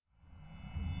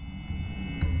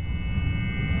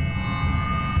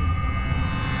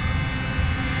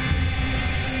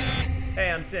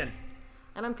I'm Sin.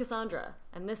 And I'm Cassandra,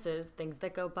 and this is Things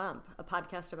That Go Bump, a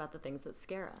podcast about the things that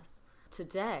scare us.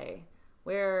 Today,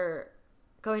 we're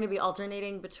going to be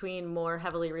alternating between more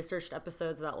heavily researched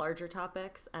episodes about larger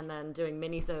topics and then doing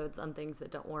mini-sodes on things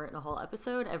that don't warrant a whole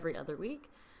episode every other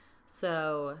week.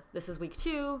 So this is week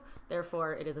 2,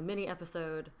 therefore it is a mini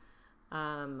episode.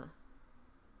 Yeah.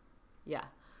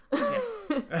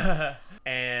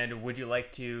 And would you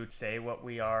like to say what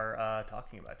we are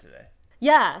talking about today?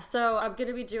 Yeah, so I'm going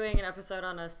to be doing an episode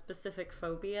on a specific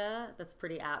phobia that's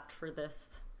pretty apt for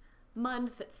this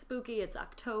month. It's spooky, it's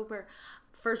October.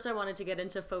 First, I wanted to get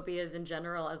into phobias in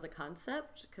general as a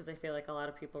concept, because I feel like a lot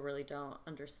of people really don't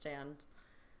understand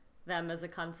them as a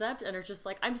concept and are just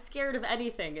like, I'm scared of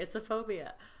anything, it's a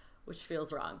phobia, which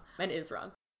feels wrong and is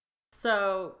wrong.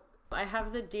 So I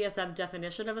have the DSM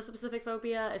definition of a specific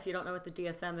phobia. If you don't know what the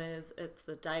DSM is, it's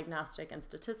the Diagnostic and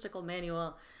Statistical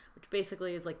Manual, which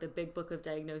basically is like the big book of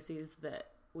diagnoses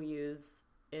that we use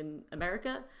in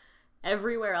America.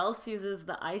 Everywhere else uses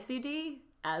the ICD,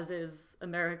 as is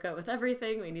America with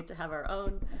everything. We need to have our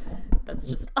own. That's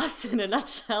just us in a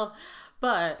nutshell.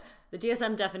 But the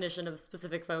DSM definition of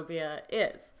specific phobia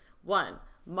is 1.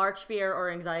 Marked fear or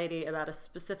anxiety about a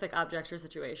specific object or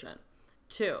situation.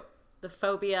 2. The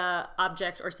phobia,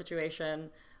 object, or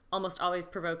situation almost always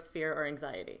provokes fear or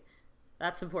anxiety.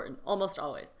 That's important. Almost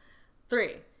always.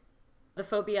 3. The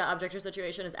phobia, object, or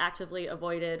situation is actively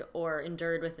avoided or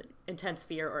endured with intense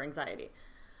fear or anxiety.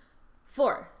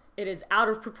 4. It is out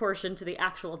of proportion to the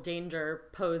actual danger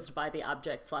posed by the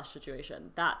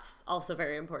object/situation. That's also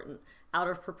very important. Out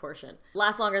of proportion.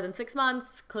 Lasts longer than 6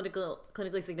 months.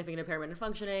 Clinically significant impairment in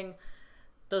functioning.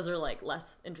 Those are like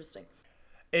less interesting.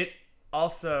 It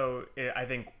also, I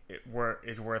think,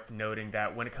 is worth noting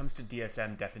that when it comes to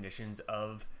DSM definitions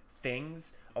of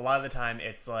things, a lot of the time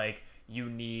it's like you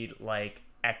need like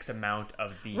X amount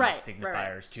of these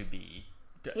signifiers to be.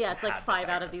 Yeah, it's like 5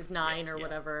 out of these 9 or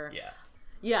whatever.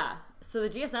 Yeah. So the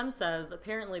DSM says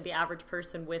apparently the average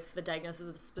person with the diagnosis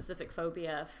of specific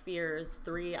phobia fears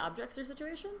 3 objects or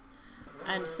situations.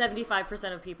 And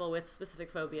 75% of people with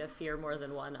specific phobia fear more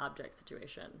than one object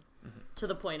situation, to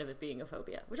the point of it being a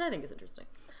phobia, which I think is interesting.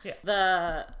 Yeah.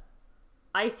 The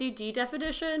ICD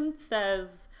definition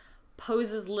says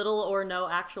poses little or no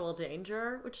actual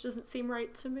danger, which doesn't seem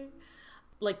right to me.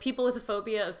 Like, people with a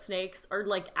phobia of snakes are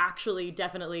like actually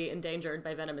definitely endangered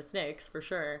by venomous snakes, for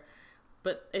sure.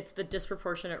 But it's the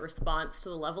disproportionate response to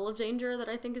the level of danger that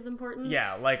I think is important.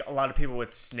 Yeah, like a lot of people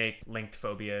with snake-linked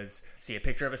phobias see a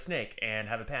picture of a snake and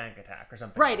have a panic attack or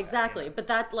something. Right, like exactly. That, you know? But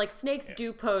that, like, snakes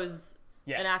do pose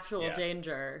an actual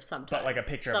danger sometimes. But like a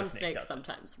picture of a snake snakes doesn't.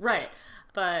 Sometimes. Right. Yeah.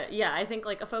 But yeah, I think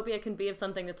like a phobia can be of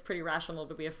something that's pretty rational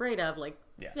to be afraid of, like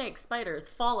snakes, spiders,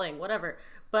 falling, whatever.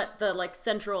 But the like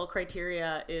central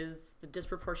criteria is the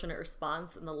disproportionate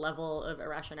response and the level of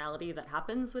irrationality that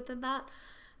happens within that.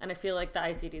 And I feel like the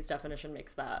ICD's definition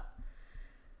makes that,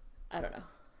 I don't know.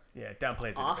 Yeah, it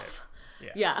downplays off. It a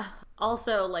bit. Yeah.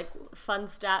 Also, like, fun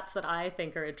stats that I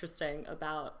think are interesting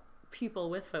about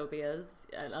people with phobias,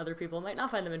 and other people might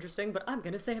not find them interesting, but I'm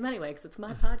going to say them anyway because it's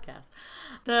my podcast.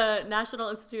 The National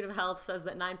Institute of Health says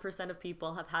that 9% of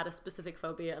people have had a specific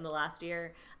phobia in the last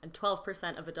year, and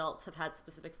 12% of adults have had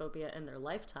specific phobia in their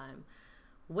lifetime.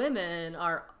 Women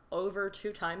are over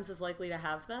 2 times as likely to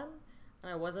have them.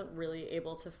 And I wasn't really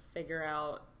able to figure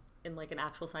out in like an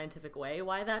actual scientific way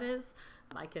why that is.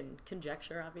 I can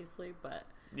conjecture, obviously, but...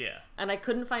 Yeah. And I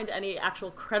couldn't find any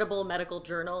actual credible medical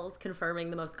journals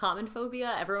confirming the most common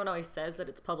phobia. Everyone always says that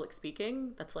it's public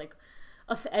speaking. That's like...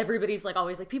 Everybody's like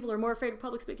always like, people are more afraid of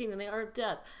public speaking than they are of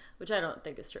death, which I don't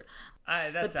think is true.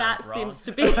 That wrong. Seems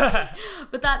to be...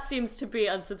 but that seems to be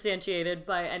unsubstantiated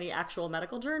by any actual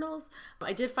medical journals.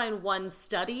 I did find one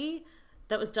study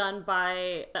that was done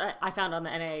by, that I found on the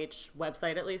NIH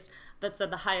website at least, that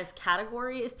said the highest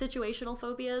category is situational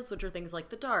phobias, which are things like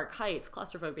the dark, heights,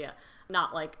 claustrophobia,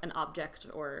 not like an object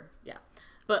or,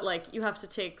 But like you have to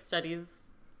take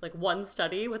studies, like one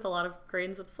study with a lot of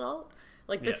grains of salt.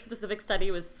 Like this specific study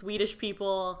was Swedish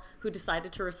people who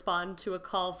decided to respond to a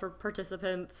call for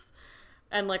participants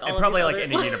and like all and of probably these like other...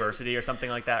 in a university or something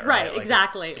like that, right? Like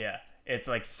exactly. It's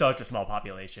like such a small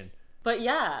population. But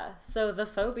yeah, so the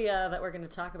phobia that we're going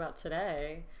to talk about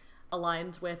today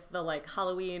aligned with the like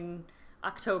Halloween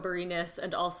Octoberiness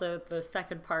and also the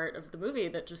second part of the movie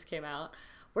that just came out.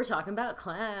 We're talking about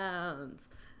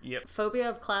clowns. Yep. Phobia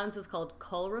of clowns is called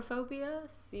coulrophobia,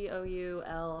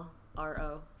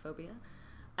 Coulro phobia.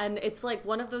 And it's like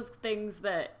one of those things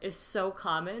that is so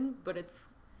common, but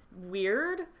it's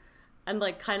weird and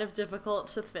like kind of difficult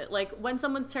to fit. Like when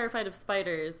someone's terrified of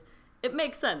spiders, it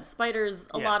makes sense. Spiders,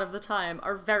 a Yeah. lot of the time,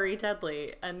 are very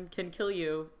deadly and can kill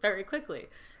you very quickly.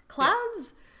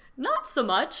 Clowns, not so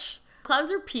much.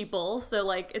 Clowns are people, so,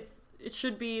 like, it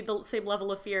should be the same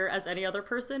level of fear as any other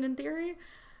person, in theory.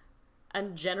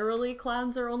 And generally,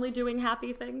 clowns are only doing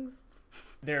happy things.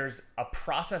 There's a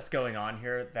process going on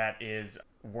here that is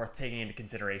worth taking into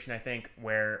consideration, I think,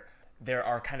 where there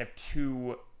are kind of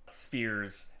two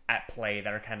spheres at play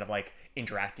that are kind of like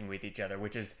interacting with each other,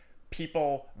 which is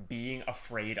people being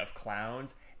afraid of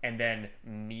clowns and then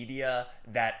media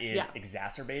that is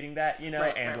exacerbating that,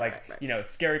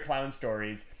 scary clown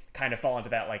stories kind of fall into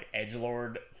that like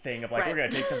edgelord thing of like, we're going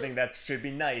to take something that should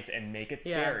be nice and make it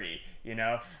scary,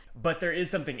 But there is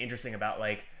something interesting about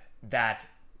like that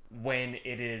when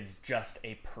it is just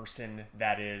a person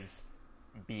that is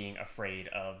being afraid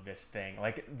of this thing.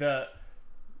 Like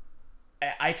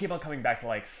I keep on coming back to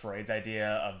like Freud's idea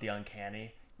of the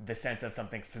uncanny, the sense of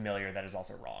something familiar that is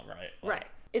also wrong, right? Right.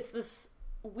 It's this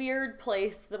weird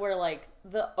place where like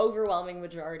the overwhelming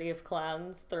majority of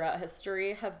clowns throughout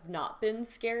history have not been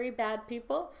scary bad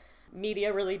people.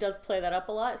 Media really does play that up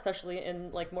a lot, especially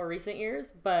in like more recent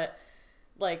years, but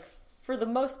like for the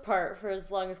most part, for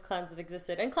as long as clowns have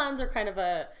existed, and clowns are kind of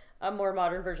a more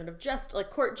modern version of like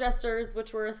court jesters,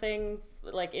 which were a thing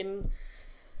like in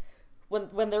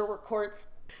when there were courts,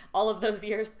 all of those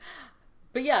years.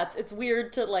 But yeah, it's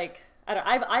weird to like,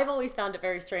 I've always found it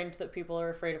very strange that people are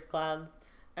afraid of clowns,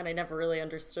 and I never really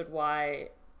understood why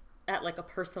at like a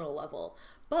personal level.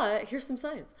 But here's some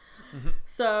science. Mm-hmm.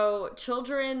 So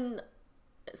children,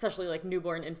 especially like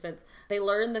newborn infants, they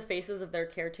learn the faces of their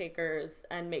caretakers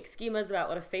and make schemas about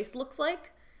what a face looks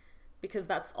like, because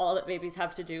that's all that babies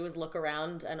have to do is look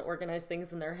around and organize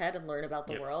things in their head and learn about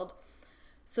the world.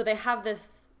 So they have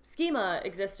this schema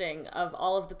existing of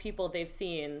all of the people they've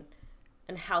seen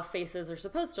and how faces are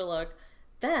supposed to look.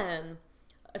 Then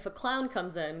if a clown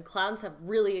comes in, clowns have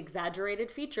really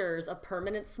exaggerated features, a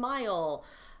permanent smile,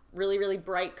 really, really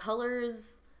bright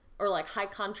colors, or like high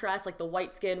contrast, like the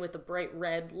white skin with the bright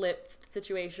red lip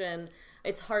situation.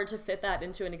 It's hard to fit that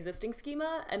into an existing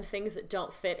schema, and things that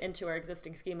don't fit into our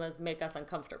existing schemas make us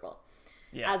uncomfortable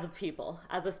as a people,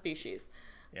 as a species.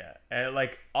 Yeah, and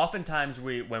like oftentimes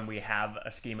when we have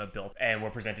a schema built and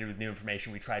we're presented with new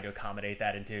information, we try to accommodate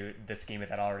that into the schema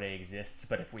that already exists.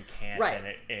 But if we can't,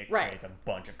 then it creates a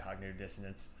bunch of cognitive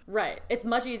dissonance. Right. It's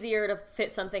much easier to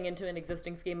fit something into an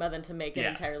existing schema than to make an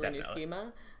entirely new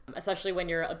schema, especially when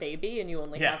you're a baby and you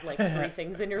only have like 3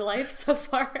 things in your life so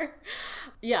far.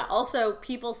 Also,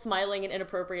 people smiling in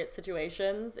inappropriate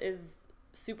situations is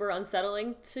super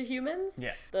unsettling to humans.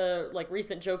 The like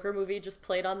recent Joker movie just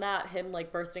played on that. Him like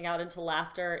bursting out into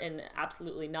laughter in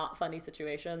absolutely not funny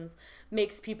situations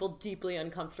makes people deeply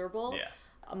uncomfortable.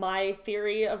 My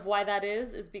theory of why that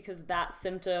is because that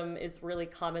symptom is really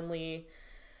commonly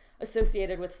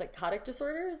associated with psychotic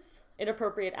disorders.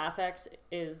 Inappropriate affect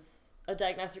is a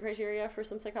diagnostic criteria for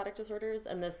some psychotic disorders,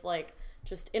 and this like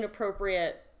just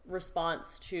inappropriate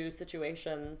response to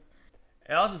situations.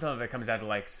 And also some of it comes down to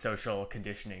like social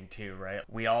conditioning too, right?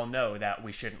 We all know that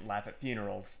we shouldn't laugh at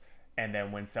funerals, and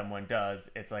then when someone does,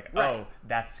 it's like, oh,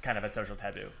 that's kind of a social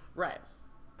taboo. Right.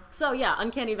 So yeah,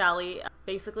 Uncanny Valley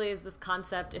basically is this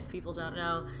concept, if people don't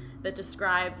know, that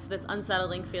describes this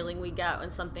unsettling feeling we get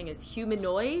when something is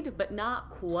humanoid, but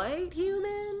not quite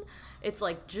human. It's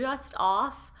like just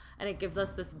off, and it gives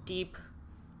us this deep,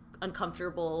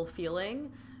 uncomfortable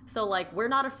feeling. So, like, we're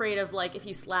not afraid of, like, if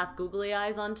you slap googly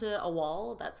eyes onto a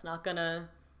wall, that's not gonna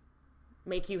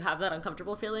make you have that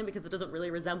uncomfortable feeling because it doesn't really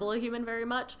resemble a human very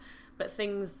much. But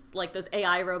things like those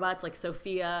AI robots like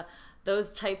Sophia,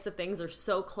 those types of things are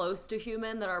so close to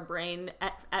human that our brain,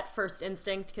 at first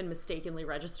instinct, can mistakenly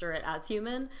register it as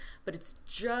human. But it's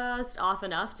just off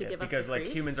enough to give us the because, like,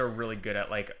 creeps. humans are really good at,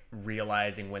 like,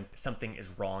 realizing when something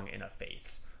is wrong in a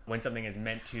face. When something is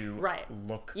meant to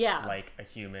look like a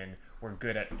human, we're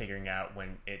good at figuring out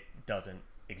when it doesn't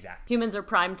exactly. Humans are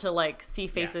primed to like see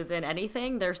faces in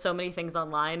anything. There's so many things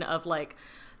online of like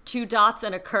 2 dots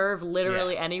and a curve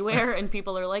literally anywhere, and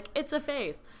people are like, it's a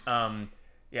face.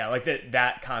 Like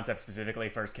that concept specifically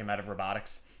first came out of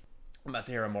robotics.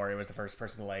 Masahiro Mori was the first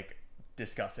person to like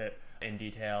discuss it in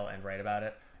detail and write about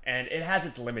it. And it has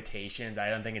its limitations. I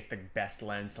don't think it's the best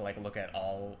lens to like look at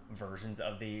all versions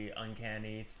of the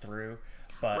uncanny through.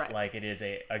 But like it is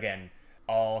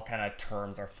all kind of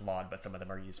terms are flawed, but some of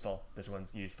them are useful. This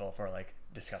one's useful for like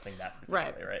discussing that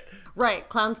specifically, right? Right.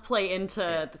 Clowns play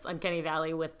into this uncanny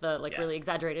valley with the like really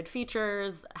exaggerated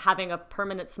features, having a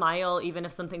permanent smile. Even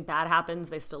if something bad happens,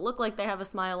 they still look like they have a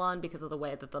smile on because of the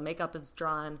way that the makeup is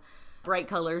drawn. bright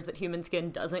colors that human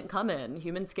skin doesn't come in.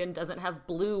 Human skin doesn't have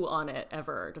blue on it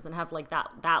ever. It doesn't have like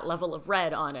that level of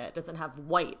red on it. It doesn't have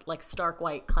white, like stark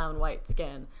white, clown white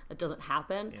skin. That doesn't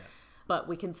happen. Yeah. But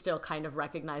we can still kind of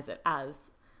recognize it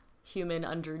as human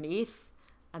underneath,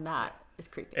 and that is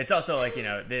creepy. It's also like, you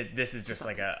know, this is just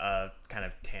like a kind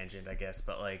of tangent, I guess,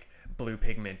 but like blue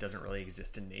pigment doesn't really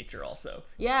exist in nature also.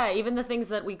 Yeah, even the things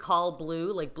that we call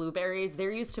blue, like blueberries,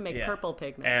 they're used to make purple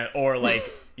pigment. Or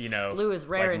like, you know, blue is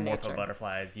rare like in nature. Morpho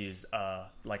butterflies use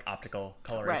like optical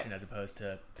coloration as opposed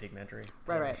to pigmentary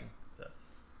coloration. So.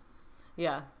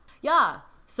 Yeah.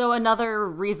 So another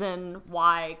reason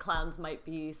why clowns might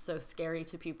be so scary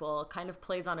to people kind of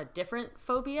plays on a different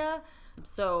phobia.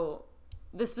 So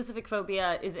this specific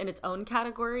phobia is in its own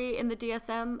category in the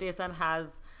DSM. DSM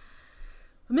has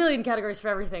a million categories for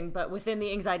everything, but within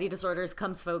the anxiety disorders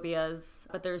comes phobias.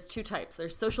 But there's two types.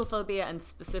 There's social phobia and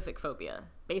specific phobia.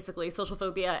 Basically, social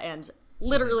phobia and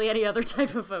literally any other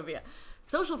type of phobia.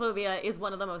 Social phobia is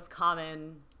one of the most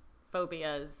common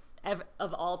phobias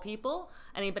of all people.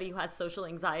 Anybody who has social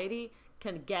anxiety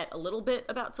can get a little bit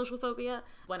about social phobia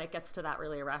when it gets to that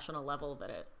really irrational level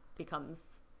that it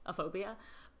becomes a phobia.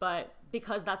 But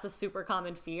because that's a super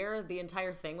common fear, the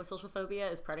entire thing with social phobia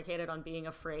is predicated on being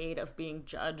afraid of being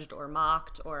judged or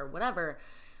mocked or whatever,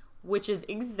 which is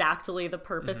exactly the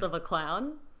purpose of a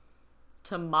clown,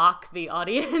 to mock the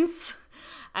audience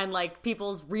and like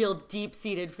people's real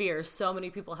deep-seated fears. So many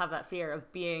people have that fear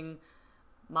of being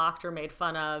mocked or made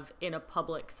fun of in a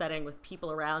public setting with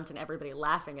people around and everybody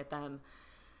laughing at them.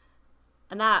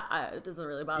 And that it doesn't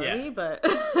really bother me, but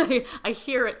I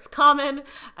hear it's common,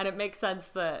 and it makes sense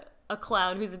that a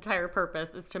clown whose entire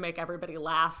purpose is to make everybody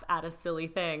laugh at a silly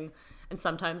thing, and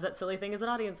sometimes that silly thing is an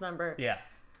audience member.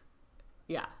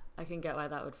 Yeah, I can get why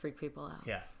that would freak people out.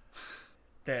 Yeah.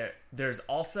 There's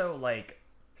also like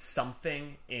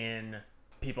something in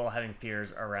people having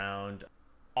fears around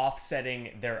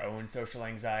offsetting their own social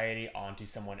anxiety onto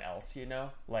someone else, you know?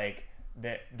 Like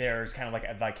there's kind of like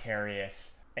a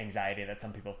vicarious anxiety that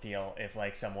some people feel if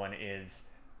like someone is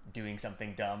doing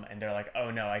something dumb and they're like,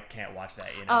 oh no, I can't watch that,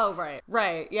 you know? Oh,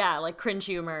 right. Yeah, like cringe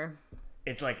humor.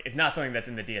 It's like, it's not something that's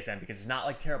in the DSM because it's not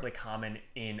like terribly common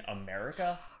in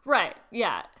America. Right,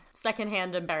 yeah.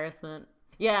 Secondhand embarrassment.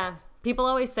 Yeah. People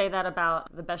always say that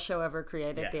about the best show ever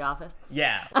created, The Office.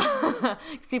 Yeah.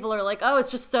 People are like, oh, it's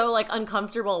just so like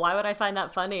uncomfortable. Why would I find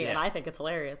that funny? And I think it's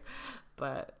hilarious.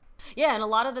 But yeah, and a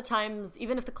lot of the times,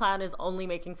 even if the clown is only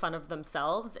making fun of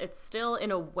themselves, it's still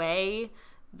in a way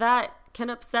that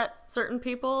can upset certain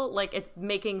people. Like it's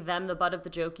making them the butt of the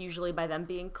joke, usually by them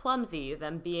being clumsy,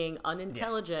 them being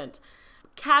unintelligent.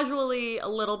 Casually a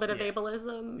little bit of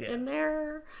ableism in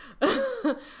there,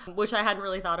 which I hadn't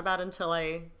really thought about until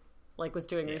I was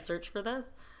doing research for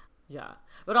this. Yeah.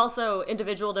 But also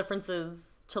individual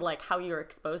differences to like how you're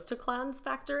exposed to clowns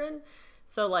factor in.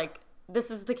 So like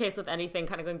this is the case with anything,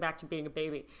 kind of going back to being a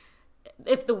baby.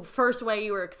 If the first way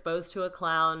you were exposed to a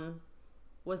clown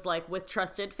was like with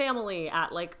trusted family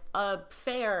at like a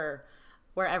fair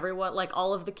where everyone, like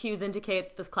all of the cues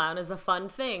indicate this clown is a fun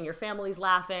thing, your family's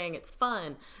laughing, it's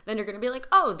fun, then you're going to be like,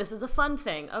 oh, this is a fun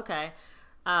thing. Okay.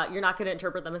 You're not going to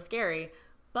interpret them as scary.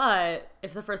 But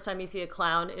if the first time you see a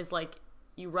clown is like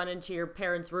you run into your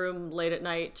parents' room late at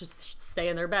night to stay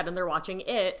in their bed and they're watching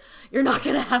it, you're not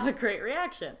going to have a great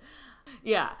reaction.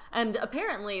 Yeah. And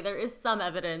apparently there is some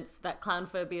evidence that clown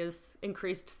phobias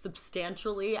increased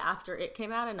substantially after it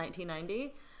came out in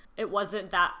 1990. It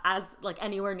wasn't that as like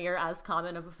anywhere near as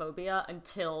common of a phobia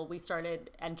until we started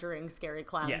entering scary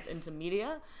clowns into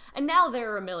media. And now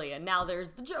there are a million. Now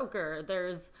there's the Joker.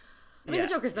 The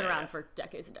Joker's been around for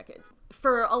decades and decades.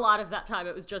 For a lot of that time,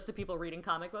 it was just the people reading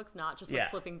comic books, not just like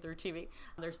flipping through TV.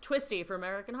 There's Twisty from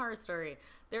American Horror Story.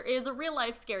 There is a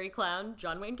real-life scary clown,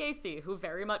 John Wayne Gacy, who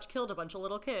very much killed a bunch of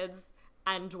little kids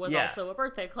and was also a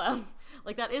birthday clown.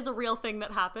 Like, that is a real thing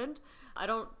that happened. I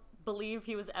don't believe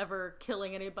he was ever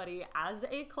killing anybody as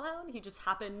a clown. He just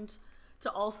happened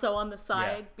to also on the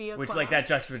side be a clown. Which, like, that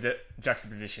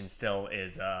juxtaposition still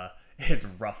is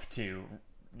rough to...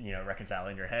 reconcile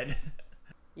in your head.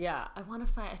 Yeah, I want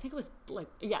to find... I think it was,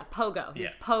 Pogo. He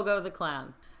was Pogo the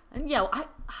Clown. And,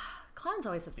 clowns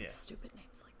always have such stupid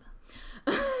names like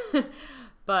that.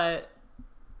 But,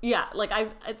 yeah, like,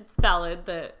 it's valid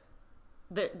that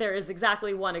there is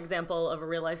exactly one example of a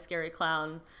real-life scary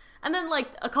clown. And then, like,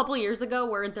 a couple years ago,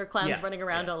 weren't there clowns running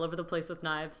around all over the place with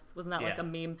knives? Wasn't that, like, a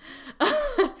meme?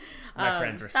 My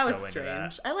friends were so into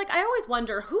that. I always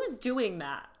wonder, who's doing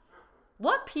that?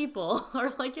 What people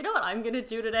are like, you know what I'm going to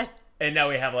do today? And now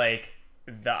we have, like,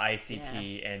 the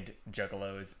ICP and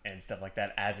Juggalos and stuff like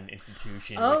that as an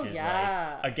institution, which is,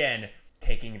 like, again,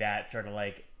 taking that sort of,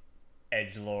 like,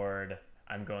 edgelord.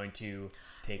 I'm going to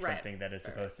take Right. something that is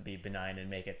supposed to be benign and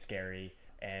make it scary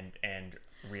and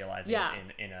realizing Yeah.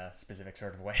 it in a specific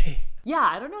sort of way. Yeah,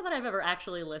 I don't know that I've ever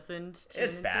actually listened to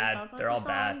It's an bad. Insane Clown They're all Posse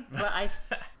bad.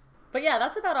 song, but yeah,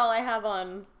 that's about all I have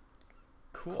on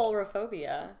Cool.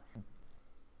 Colrophobia.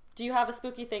 Do you have a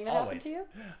spooky thing that happened Always. to you?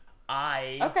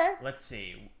 Okay. Let's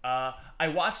see. I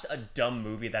watched a dumb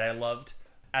movie that I loved,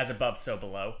 As Above, So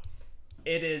Below.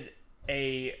 It is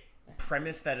a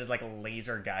premise that is like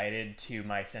laser guided to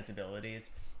my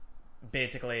sensibilities.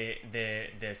 Basically,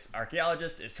 this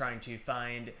archaeologist is trying to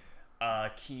find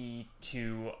a key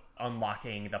to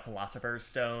unlocking the Philosopher's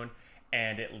Stone,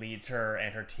 and it leads her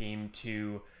and her team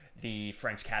to the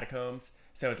French catacombs.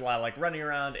 So it's a lot of like running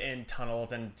around in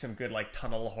tunnels and some good like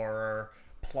tunnel horror,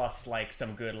 plus like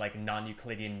some good like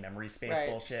non-Euclidean memory space Right.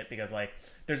 bullshit, because like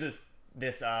there's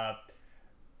this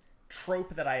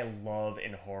trope that I love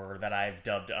in horror that I've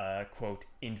dubbed quote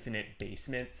infinite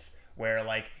basements, where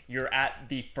like you're at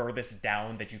the furthest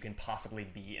down that you can possibly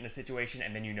be in a situation,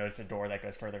 and then you notice a door that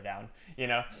goes further down, you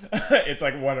know. It's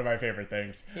like one of my favorite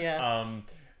things. Yeah.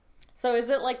 So is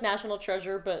it like National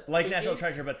Treasure, but Like spooky? National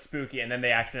Treasure but spooky, and then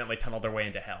they accidentally tunnel their way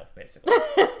into hell, basically.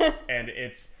 And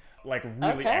it's like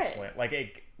really Okay. excellent.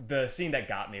 Like the scene that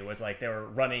got me was like they were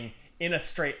running in a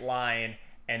straight line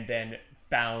and then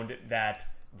found that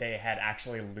they had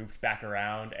actually looped back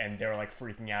around, and they were like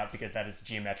freaking out because that is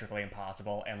geometrically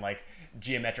impossible, and like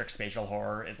geometric spatial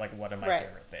horror is like one of my Right.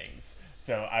 favorite things.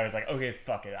 So I was like, okay,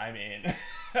 fuck it, I'm in.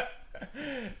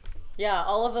 Yeah,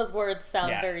 all of those words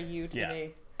sound Yeah. very you to Yeah.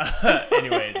 me.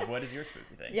 Anyways, what is your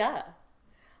spooky thing? Yeah.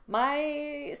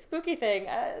 My spooky thing,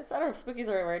 I don't know if spooky's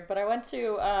the right word, but I went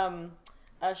to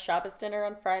a Shabbos dinner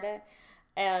on Friday,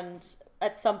 and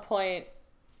at some point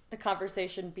the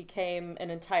conversation became an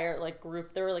entire like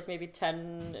group. There were like maybe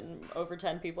 10 and over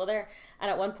 10 people there, and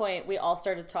at one point we all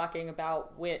started talking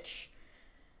about which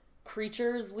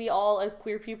creatures we all as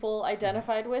queer people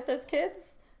identified with as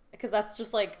kids, because that's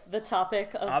just like the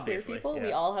topic of Obviously, queer people. yeah.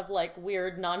 We all have like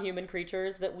weird non-human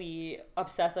creatures that we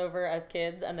obsess over as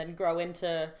kids and then grow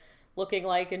into looking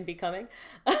like and becoming.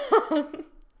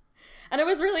 And it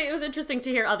was interesting to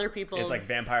hear other people's It's like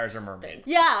vampires or mermaids.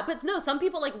 yeah, but no, some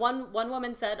people like one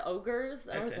woman said ogres.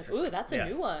 And I That's was like, interesting. ooh, that's a Yeah.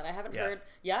 new one. I haven't Yeah. heard.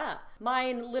 Yeah.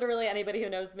 Mine, literally anybody who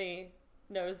knows me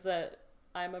knows that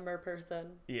I'm a mer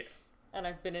person, Yeah. and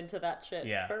I've been into that shit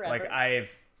Yeah. forever. Like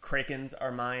Krakens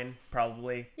are mine,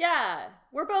 probably. yeah,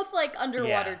 we're both like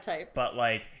underwater Yeah, types. But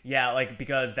like, yeah, like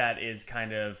because that is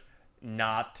kind of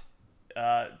not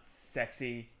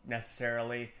sexy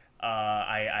necessarily.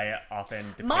 I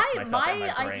often depict myself in my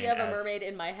brain idea of a as- mermaid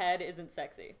in my head isn't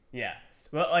sexy. Yeah,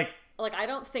 well, like Like I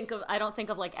don't think of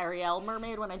like Ariel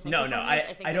mermaid when I think No, of no, mermaids.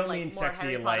 I think don't of, like, mean more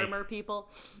sexy, Harry Potter like- mer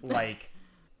people. like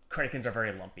Krakens are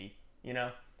very lumpy, you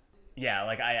know. Yeah,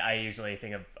 like I usually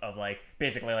think of like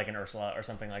basically like an Ursula or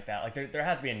something like that. Like there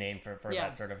has to be a name for Yeah.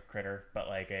 that sort of critter, but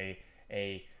like an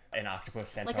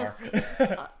octopus Like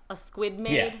centaur. a squid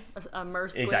maid, Yeah. a mer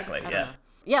squid. Exactly, I don't yeah. know.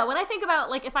 Yeah, when I think about,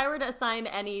 like, if I were to assign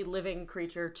any living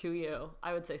creature to you,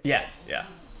 I would say squid. yeah.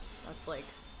 That's, like,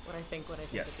 what I think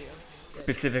Yes. of you. Squid.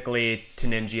 Specifically,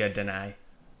 Teningia danae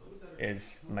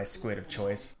is my squid of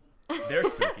choice. They're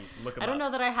spooky. Look them I don't up.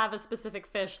 know that I have a specific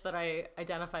fish that I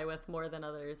identify with more than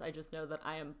others. I just know that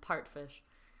I am part fish.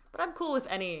 But I'm cool with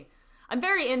any... I'm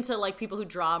very into, like, people who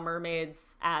draw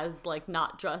mermaids as, like,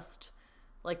 not just...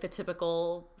 like the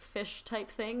typical fish type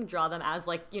thing, draw them as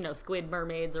like, you know, squid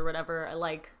mermaids or whatever. I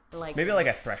like Maybe like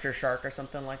a thresher shark or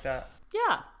something like that.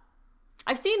 yeah.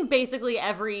 I've seen basically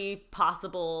every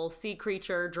possible sea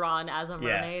creature drawn as a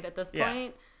mermaid at this Yeah.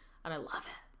 point, and I love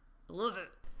it. I love it.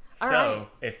 So All right.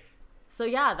 if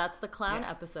yeah, that's the clown Yeah.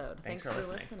 episode. Thanks for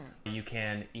listening. You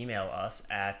can email us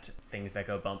at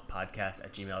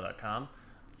thingsthatgobumpodcast@gmail.com.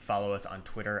 Follow us on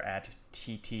Twitter at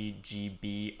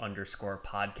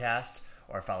ttgb_podcast,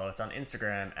 or follow us on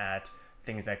Instagram at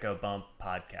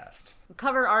thingsthatgobumppodcast.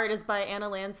 Cover art is by Anna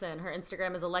Lanson. Her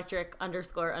Instagram is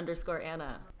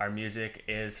electric__Anna. Our music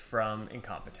is from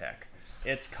Incompetech.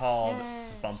 It's called Yay.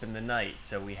 Bump in the Night,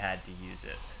 so we had to use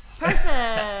it.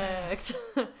 Perfect.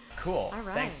 Cool. All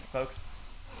right. Thanks, folks.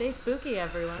 Stay spooky,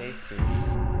 everyone. Stay spooky.